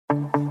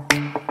Time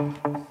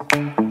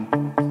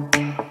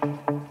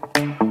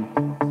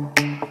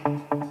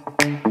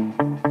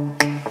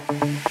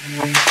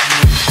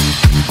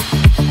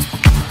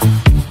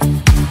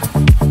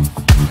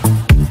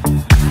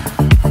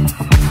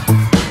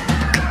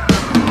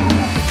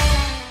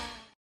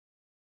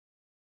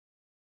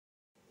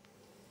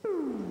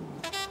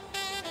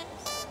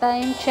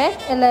check,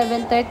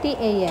 11:30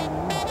 a.m.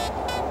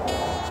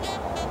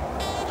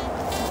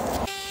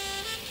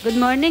 Good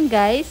morning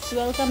guys!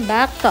 Welcome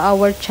back to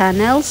our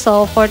channel.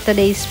 So for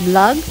today's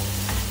vlog,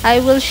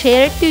 I will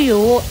share to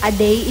you a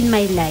day in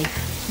my life.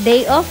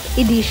 Day of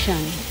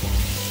edition.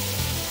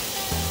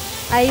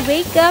 I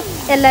wake up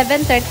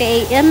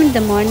 11:30 a.m. in the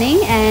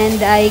morning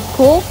and I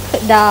cook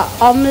the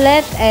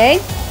omelette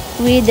egg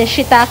with the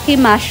shiitake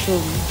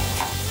mushroom.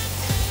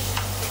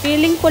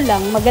 Feeling ko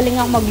lang, magaling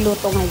ako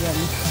magluto ngayon.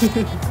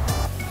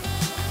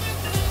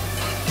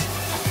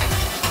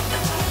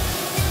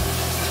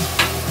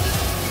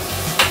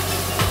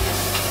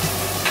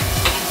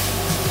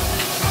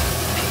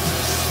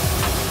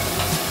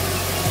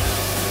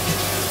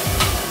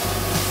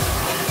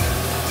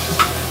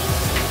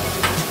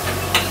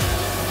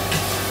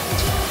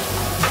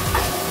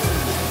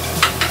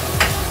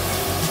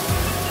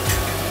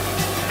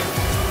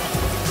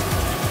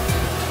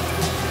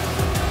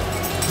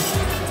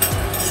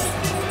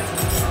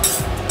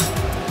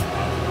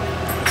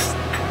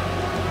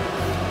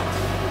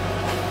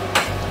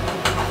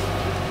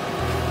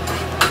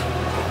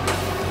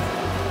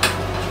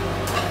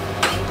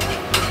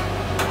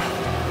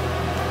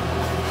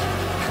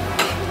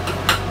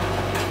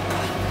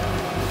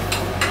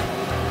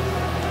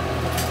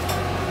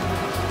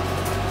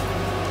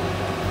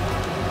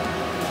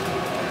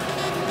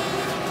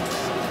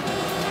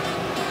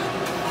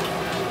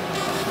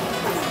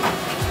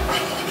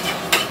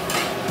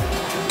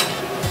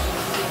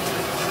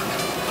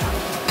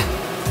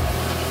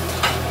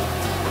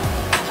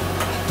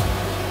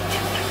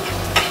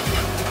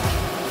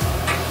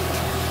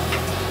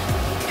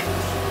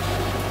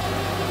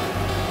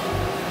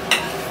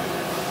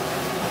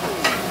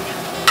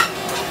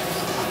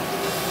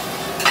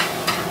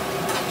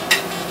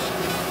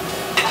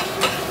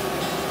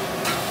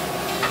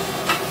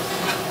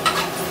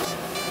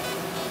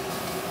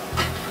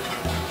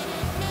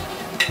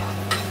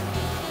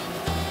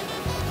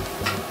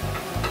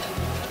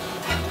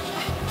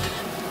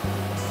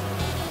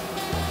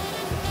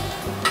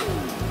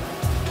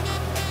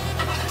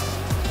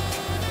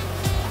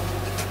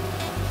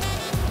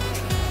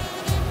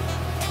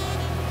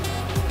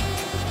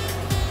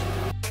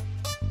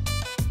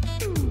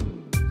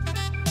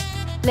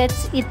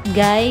 Let's eat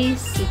guys,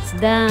 it's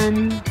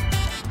done.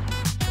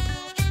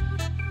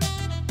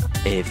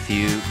 A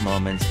few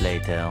moments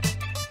later.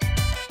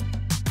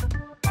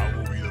 I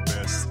will be the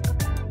best.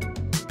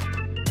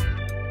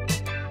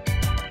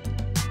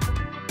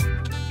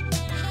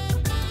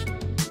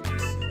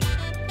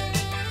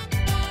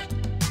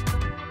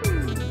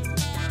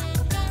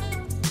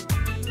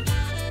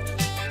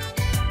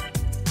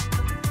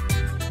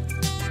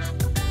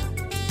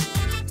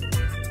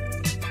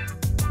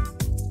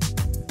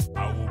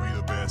 I will be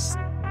the best.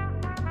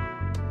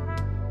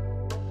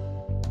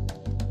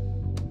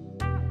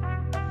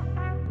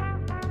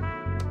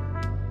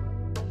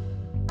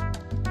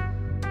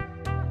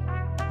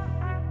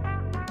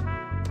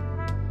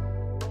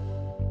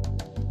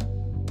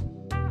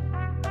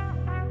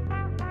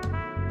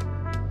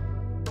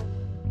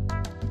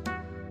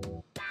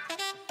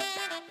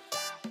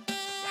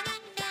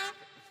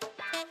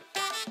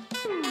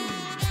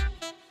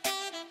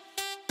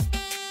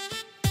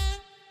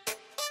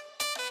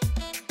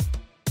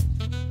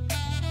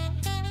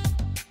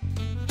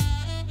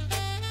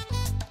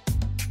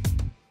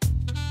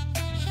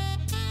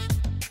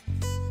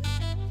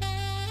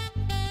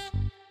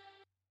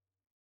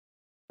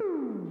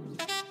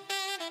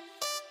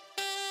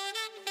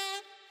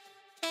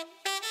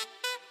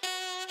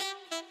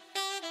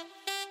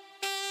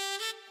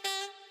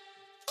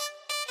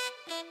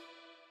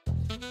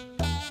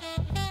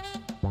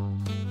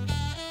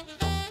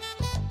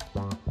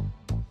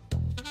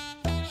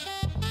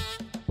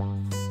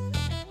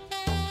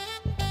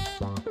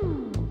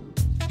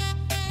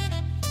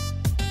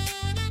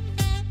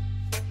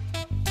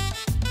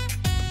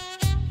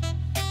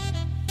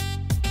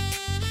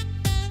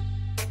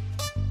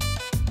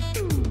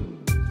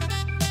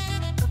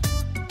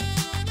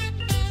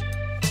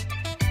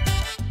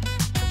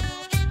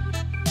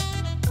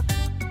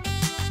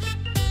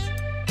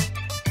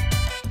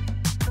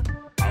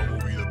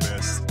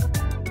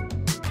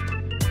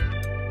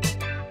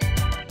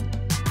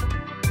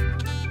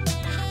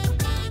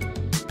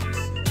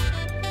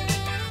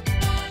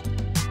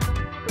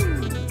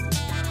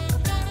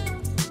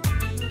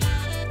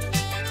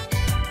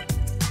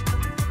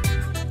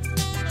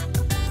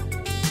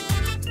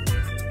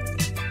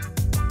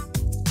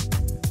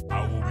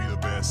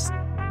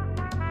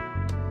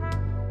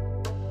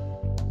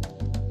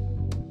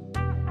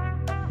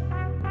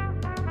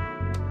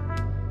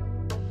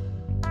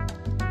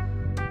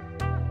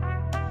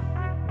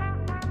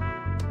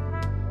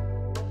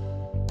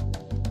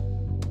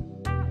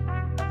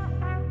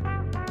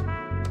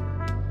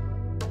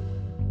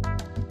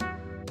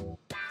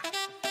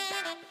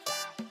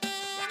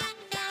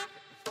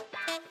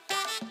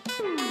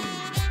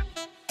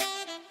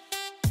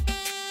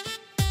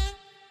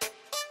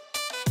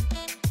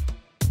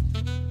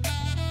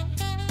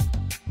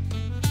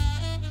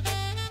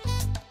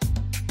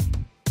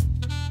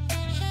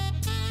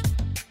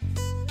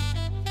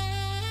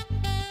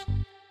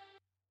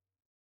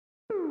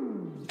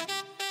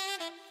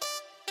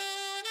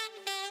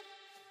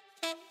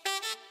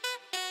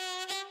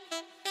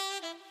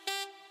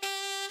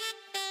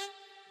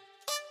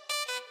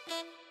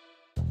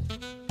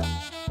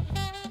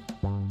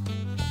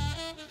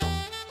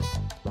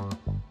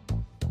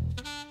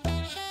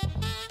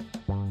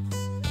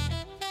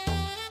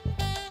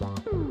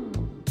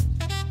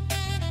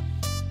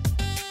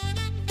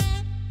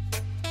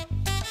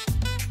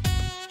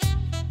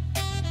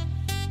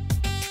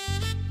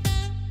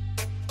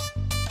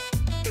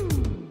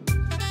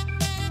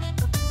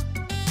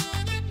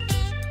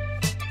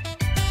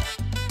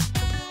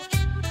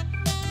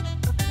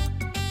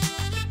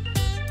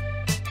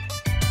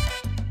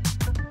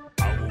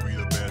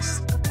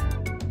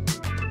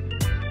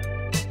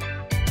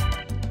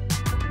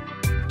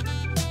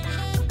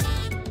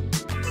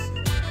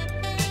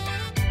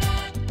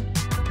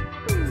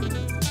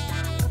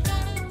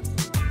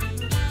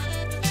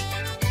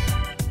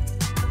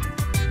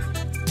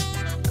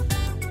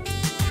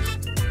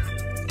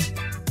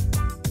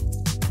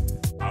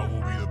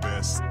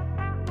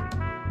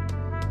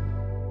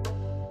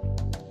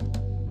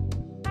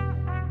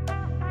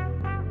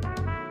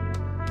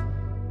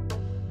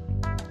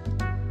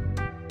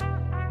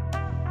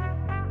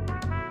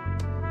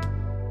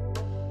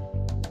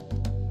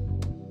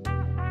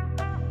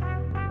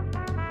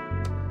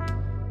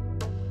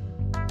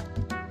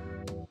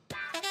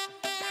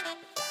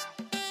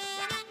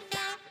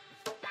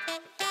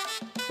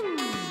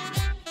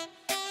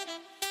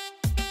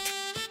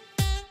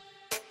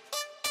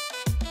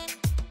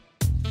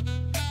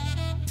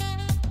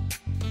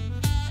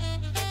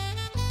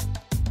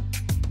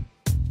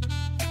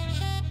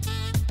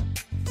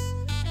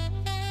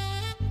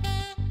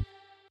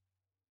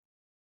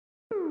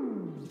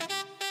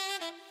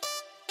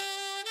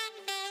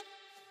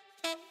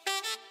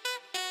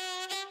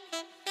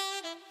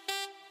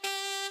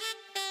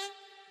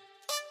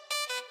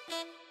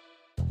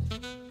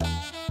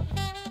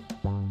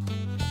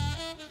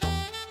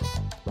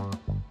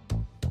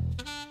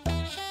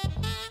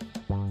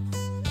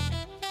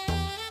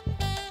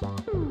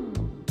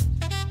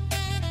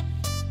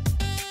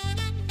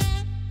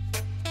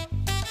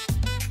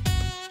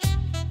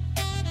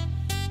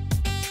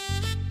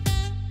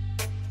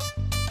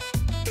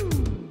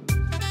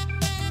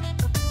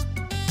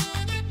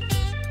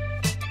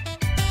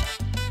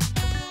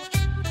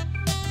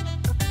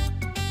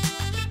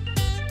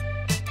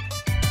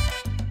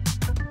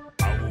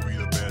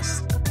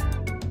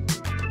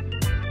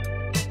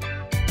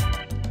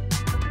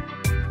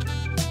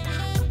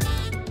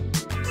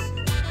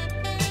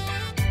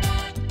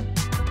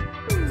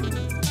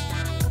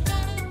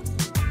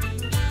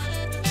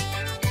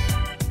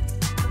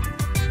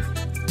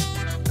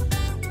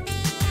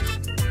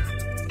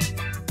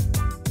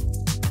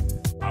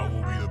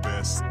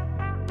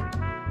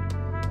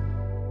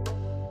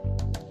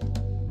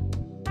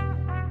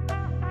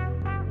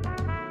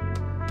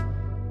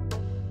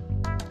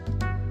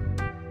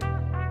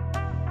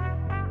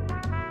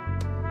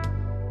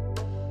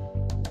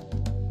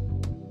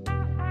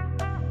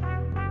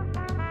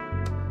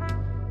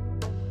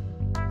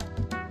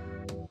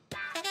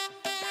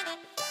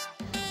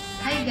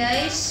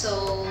 Hi guys,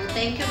 so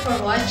thank you for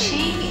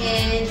watching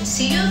and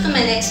see you to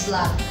my next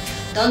vlog.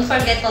 Don't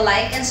forget to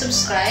like and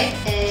subscribe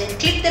and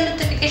click the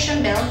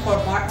notification bell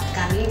for more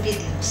upcoming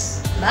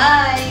videos.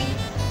 Bye!